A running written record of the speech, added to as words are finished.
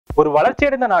ஒரு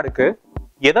வளர்ச்சியடைந்த நாடுக்கு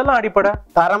எதெல்லாம் அடிப்படை?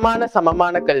 தரமான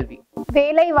சமமான கல்வி,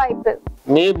 வேலை வாய்ப்பு,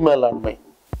 நீர் மேலாண்மை,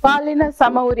 பாலின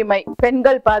சம உரிமை,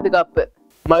 பெண்கள் பாதுகாப்பு,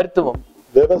 மருத்துவம்,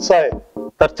 விவசாயம்,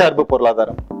 தற்சார்பு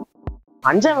பொருளாதாரம்.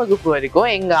 5ஆம் வகுப்பு வரைக்கும்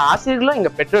எங்க ஆசிரியர்களும்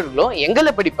எங்க பெற்றோர்களும்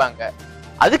எங்களை படிப்பாங்க.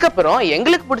 அதுக்கப்புறம்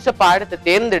எங்களுக்கு பிடிச்ச பாடத்தை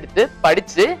தேர்ந்தெடுத்து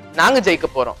படிச்சு நாங்க ஜெயிக்க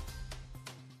போறோம்.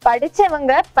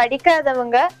 படிச்சவங்க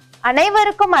படிக்காதவங்க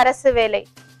அனைவருக்கும் அரசு வேலை.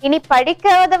 இனி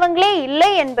படிக்காதவங்களே இல்லை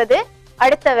என்பது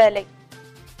அடுத்த வேலை.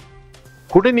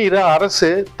 குடிநீரை அரசு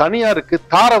தனியாருக்கு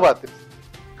தாரவாத்து,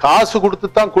 காசு கொடுத்து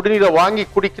தான் குடிநீரை வாங்கி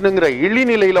குடிக்கணுங்கிற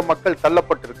இழிநிலையில மக்கள்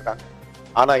தள்ளப்பட்டிருக்கிறாங்க.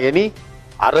 ஆனா இனி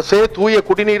அரசே தூய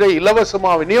குடிநீரை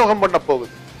இலவசமா விநியோகம் பண்ண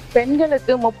போகுது.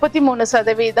 பெண்களுக்கு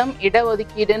 33%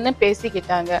 இடஒதுக்கீடுன்னு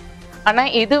பேசிக்கிட்டாங்க. ஆனா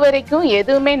இதுவரைக்கும்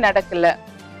எதுவுமே நடக்கல.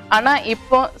 ஆனா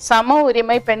இப்போ சம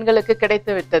உரிமை பெண்களுக்கு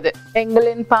கிடைத்து விட்டது.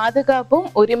 எங்களின் பாதுகாப்பும்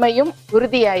உரிமையும்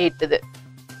உறுதியாயிட்டது.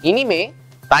 இனிமே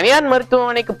தனியார்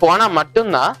மருத்துவமனைக்கு போனா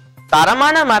மட்டும்தான்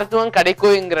தரமான மருத்துவம்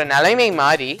கிடைக்குங்கிற நிலைமை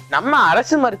மாறி நம்ம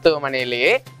அரசு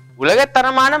மருத்துவமனையிலேயே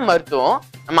உலகத்தரமான மருத்துவம்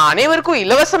நம்ம அனைவருக்கும்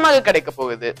இலவசமாக கிடைக்க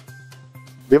போகுது.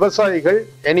 விவசாயிகள்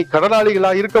இனி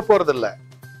கடனாளிகளா இருக்க போறதில்ல.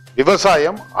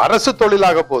 விவசாயம் அரசு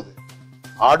தொழிலாக போகுது.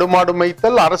 ஆடு மாடு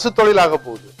மேய்த்தல் அரசு தொழிலாக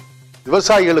போகுது.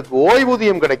 விவசாயிகளுக்கு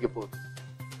ஓய்வூதியம் கிடைக்க போகுது.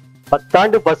 10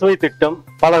 ஆண்டு பசுமை திட்டம்,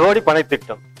 பல கோடி பனை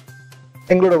திட்டம்.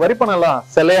 எங்களோட வரிப்பணம் எல்லாம்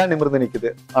சிலையா நிமிர்ந்து நிக்குது.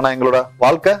 ஆனா எங்களோட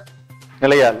வாழ்க்கை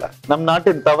நிலையா இல்ல. நம்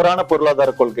நாட்டின் தவறான பொருளாதார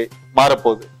கொள்கை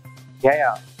மாறப்போகுது.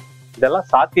 ஏயா இதெல்லாம்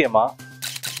சாத்தியமா?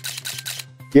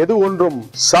 எது ஒன்றும்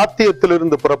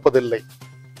சாத்தியத்திலிருந்து பிறப்பதில்லை,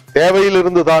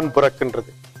 தேவையிலிருந்து தான்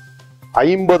பிறக்கின்றது.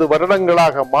 50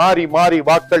 வருடங்களாக மாறி மாறி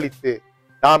வாக்களித்து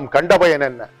நாம் கண்ட பயன்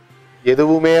என்ன?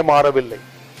 எதுவுமே மாறவில்லை.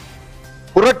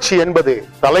 புரட்சி என்பது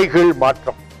தலைகீழ்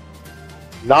மாற்றம்.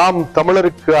 நாம்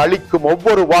தமிழருக்கு அளிக்கும்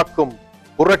ஒவ்வொரு வாக்கும்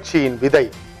புரட்சியின் விதை.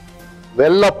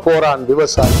 வெல்லப் போரான்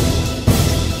விவசாயி.